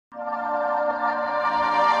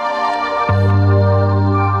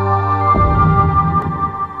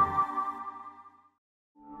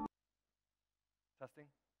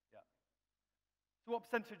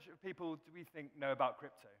percentage of people do we think know about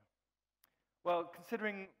crypto? Well,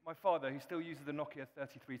 considering my father, who still uses the Nokia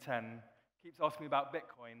 3310, keeps asking me about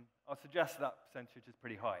Bitcoin, I'll suggest that percentage is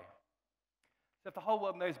pretty high. So if the whole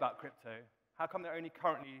world knows about crypto, how come there are only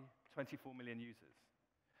currently 24 million users?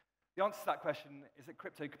 The answer to that question is that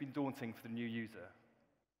crypto could be daunting for the new user.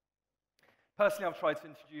 Personally, I've tried to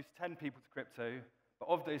introduce 10 people to crypto, but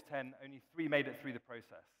of those 10, only 3 made it through the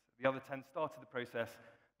process. The other 10 started the process,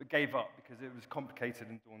 but gave up because it was complicated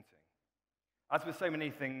and daunting. As with so many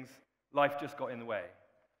things, life just got in the way.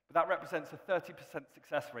 But that represents a 30%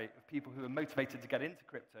 success rate of people who are motivated to get into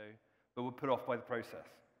crypto, but were put off by the process.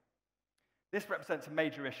 This represents a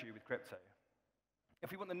major issue with crypto. If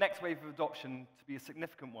we want the next wave of adoption to be a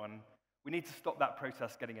significant one, we need to stop that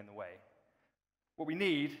process getting in the way. What we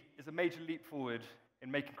need is a major leap forward in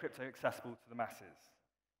making crypto accessible to the masses.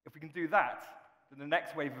 If we can do that, then the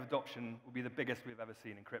next wave of adoption will be the biggest we've ever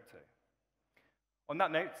seen in crypto. On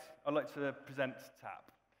that note, I'd like to present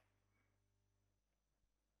TAP.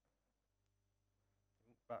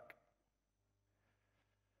 Back.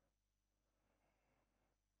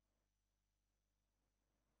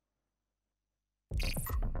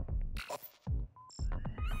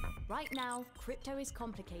 Right now, crypto is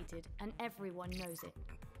complicated and everyone knows it.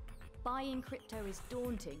 Buying crypto is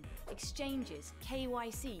daunting. Exchanges,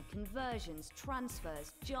 KYC, conversions,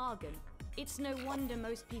 transfers, jargon. It's no wonder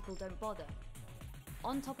most people don't bother.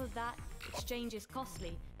 On top of that, exchange is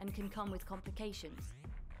costly and can come with complications.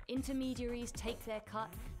 Intermediaries take their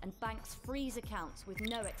cut and banks freeze accounts with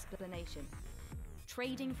no explanation.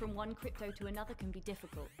 Trading from one crypto to another can be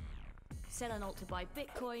difficult. Sell an alt to buy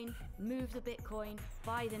Bitcoin, move the Bitcoin,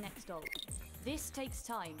 buy the next alt. This takes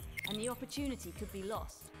time, and the opportunity could be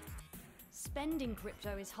lost. Spending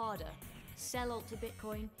crypto is harder. Sell alt to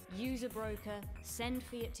Bitcoin, use a broker, send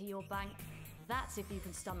fiat to your bank. That's if you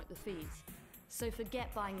can stomach the fees. So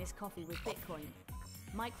forget buying this coffee with Bitcoin.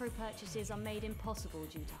 Micro purchases are made impossible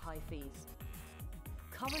due to high fees.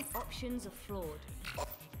 Current options are flawed.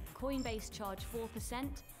 Coinbase charge 4%,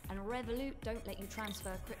 and Revolut don't let you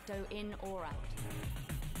transfer crypto in or out.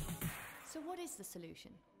 So what is the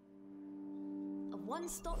solution? A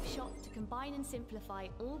one-stop shop to combine and simplify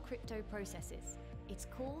all crypto processes. It's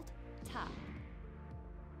called TAP.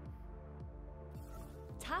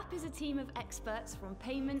 TAP is a team of experts from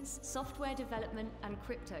payments, software development, and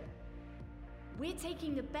crypto. We're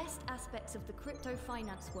taking the best aspects of the crypto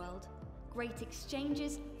finance world, great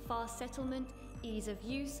exchanges, fast settlement, ease of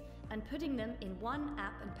use, and putting them in one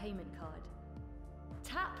app and payment card.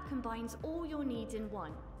 TAP combines all your needs in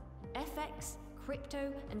one: FX,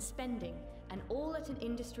 crypto, and spending, and all at an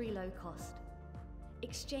industry low cost.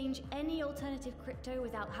 Exchange any alternative crypto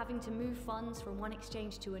without having to move funds from one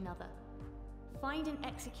exchange to another. Find and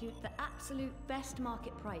execute the absolute best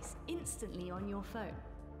market price instantly on your phone.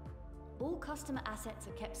 All customer assets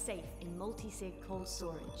are kept safe in multi-sig cold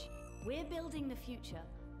storage. We're building the future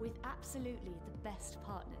with absolutely the best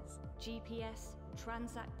partners: GPS,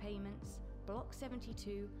 Transact Payments, Block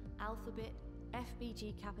 72, Alphabet,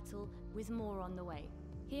 FBG Capital, with more on the way.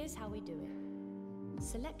 Here's how we do it.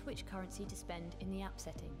 Select which currency to spend in the app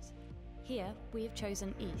settings. Here, we have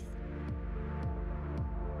chosen ETH.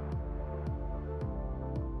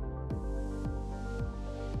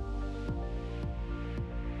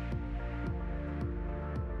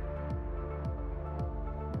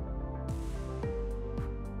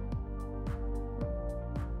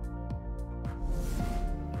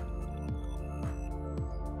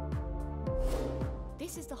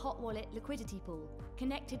 This is the hot wallet liquidity pool,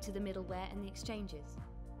 connected to the middleware and the exchanges.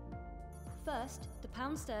 First, the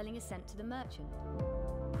pound sterling is sent to the merchant.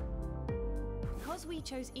 Because we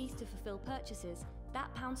chose ETH to fulfill purchases,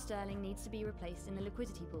 that pound sterling needs to be replaced in the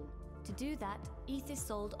liquidity pool. To do that, ETH is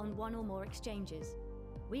sold on one or more exchanges.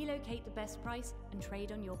 We locate the best price and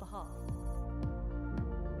trade on your behalf.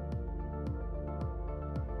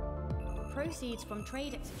 Proceeds from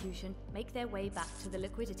trade execution make their way back to the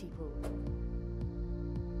liquidity pool.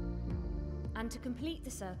 And to complete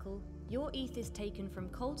the circle, your ETH is taken from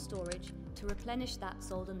cold storage to replenish that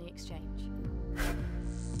sold on the exchange.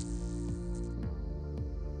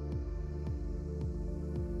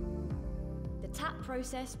 The TAP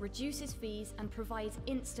process reduces fees and provides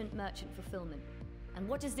instant merchant fulfillment. And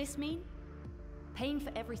what does this mean? Paying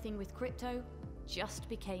for everything with crypto just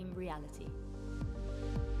became reality.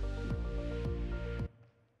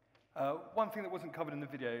 One thing that wasn't covered in the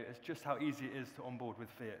video is just how easy it is to onboard with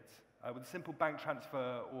fiat. With a simple bank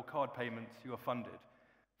transfer or card payment, you are funded.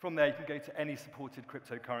 From there, you can go to any supported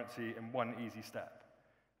cryptocurrency in one easy step.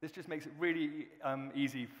 This just makes it really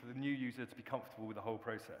easy for the new user to be comfortable with the whole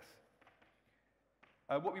process.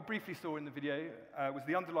 What we briefly saw in the video was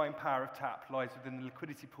the underlying power of TAP lies within the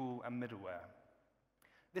liquidity pool and middleware.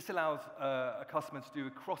 This allows a customer to do a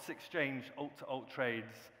cross-exchange alt-to-alt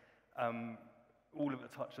trades, all at the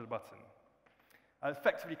touch of the button. It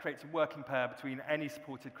effectively creates a working pair between any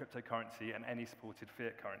supported cryptocurrency and any supported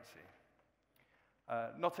fiat currency.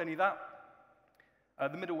 Not only that,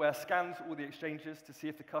 the middleware scans all the exchanges to see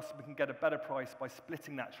if the customer can get a better price by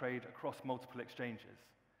splitting that trade across multiple exchanges.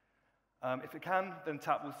 If it can, then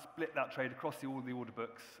TAP will split that trade across all the order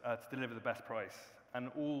books to deliver the best price,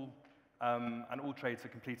 and all trades are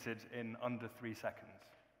completed in under 3 seconds.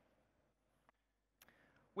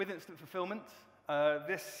 With instant fulfillment,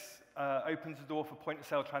 this opens the door for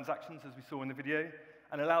point-of-sale transactions, as we saw in the video,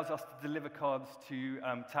 and allows us to deliver cards to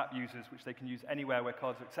TAP users, which they can use anywhere where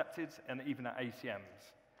cards are accepted, and even at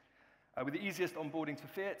ATMs. With the easiest onboarding to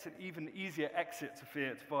fiat and even easier exit to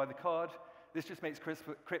fiat via the card, this just makes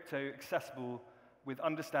crypto accessible with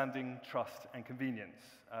understanding, trust, and convenience.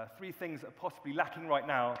 3 things that are possibly lacking right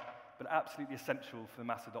now, but absolutely essential for the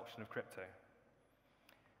mass adoption of crypto.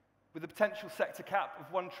 With a potential sector cap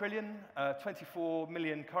of 1 trillion, 24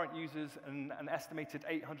 million current users, and an estimated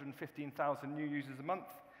 815,000 new users a month,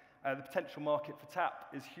 the potential market for TAP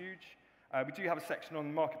is huge. We do have a section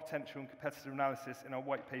on market potential and competitor analysis in our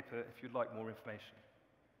white paper if you'd like more information.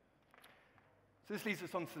 So this leads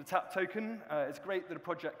us on to the TAP token. It's great that a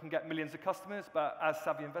project can get millions of customers, but as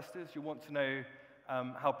savvy investors, you'll want to know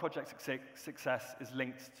how project success is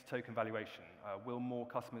linked to token valuation. Will more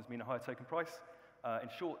customers mean a higher token price? In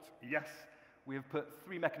short, yes. We have put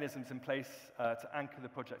 3 mechanisms in place to anchor the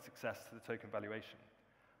project success to the token valuation.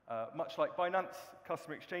 Much like Binance,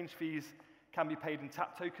 customer exchange fees can be paid in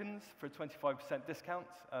TAP tokens for a 25% discount,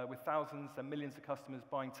 with thousands and millions of customers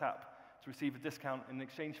buying TAP to receive a discount in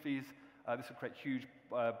exchange fees. This will create huge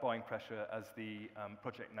buying pressure as the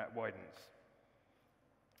project net widens.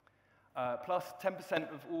 Plus,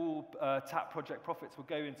 10% of all TAP project profits will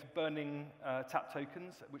go into burning TAP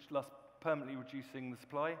tokens, which thus permanently reducing the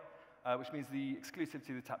supply, which means the exclusivity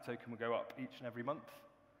of the TAP token will go up each and every month.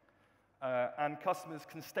 And customers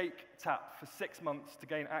can stake TAP for 6 months to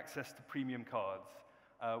gain access to premium cards.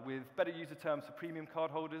 With better user terms for premium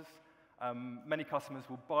card holders, many customers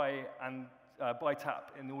will buy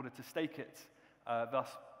TAP in order to stake it, thus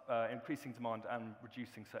increasing demand and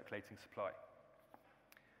reducing circulating supply.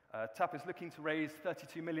 TAP is looking to raise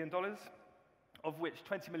 $32 million, of which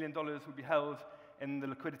 $20 million will be held in the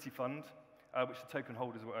liquidity fund, which the token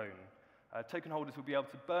holders will own. Token holders will be able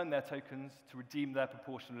to burn their tokens to redeem their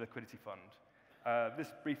proportion of the liquidity fund.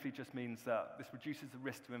 This briefly just means that this reduces the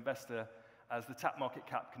risk to investor, as the TAP market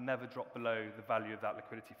cap can never drop below the value of that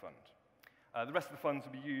liquidity fund. The rest of the funds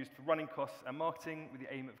will be used for running costs and marketing, with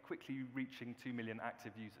the aim of quickly reaching 2 million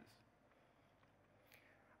active users.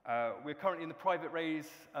 We're currently in the private raise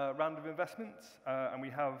round of investments, and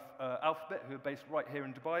we have Alphabet, who are based right here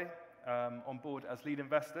in Dubai, on board as lead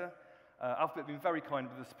investor. Alphabet have been very kind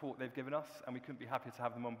with the support they've given us, and we couldn't be happier to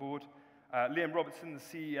have them on board. Liam Robertson, the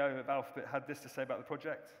CEO of Alphabet, had this to say about the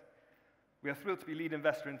project. We are thrilled to be lead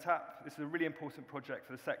investor in TAP. This is a really important project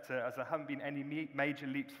for the sector, as there haven't been any major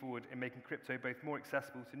leaps forward in making crypto both more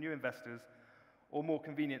accessible to new investors or more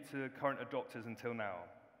convenient to current adopters until now.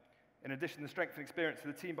 In addition, the strength and experience of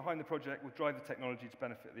the team behind the project will drive the technology to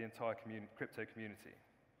benefit the entire crypto community.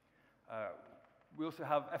 We also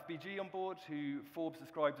have FBG on board, who Forbes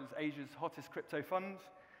describes as Asia's hottest crypto fund,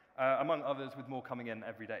 among others, with more coming in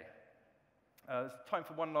every day. It's time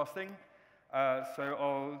for one last thing. So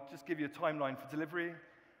I'll just give you a timeline for delivery.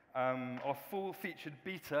 Our full featured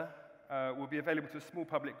beta will be available to a small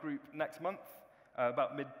public group next month,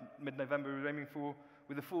 about mid-November we're aiming for,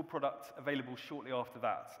 with the full product available shortly after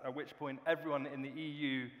that, at which point everyone in the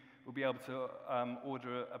EU will be able to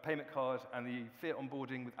order a payment card, and the fiat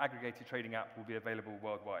onboarding with aggregated trading app will be available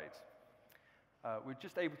worldwide. We're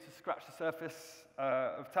just able to scratch the surface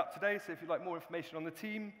of TAP today, so if you'd like more information on the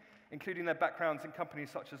team, including their backgrounds in companies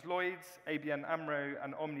such as Lloyds, ABN AMRO,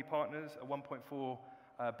 and Omni Partners, a $1.4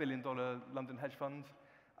 billion London hedge fund,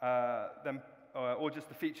 or just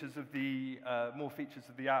the features of the, more features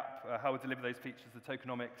of the app, how we deliver those features, the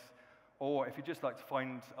tokenomics, or if you'd just like to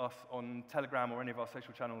find us on Telegram or any of our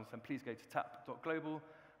social channels, then please go to tap.global.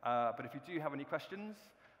 But if you do have any questions,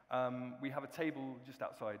 we have a table just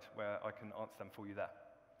outside where I can answer them for you there.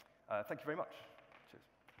 Thank you very much.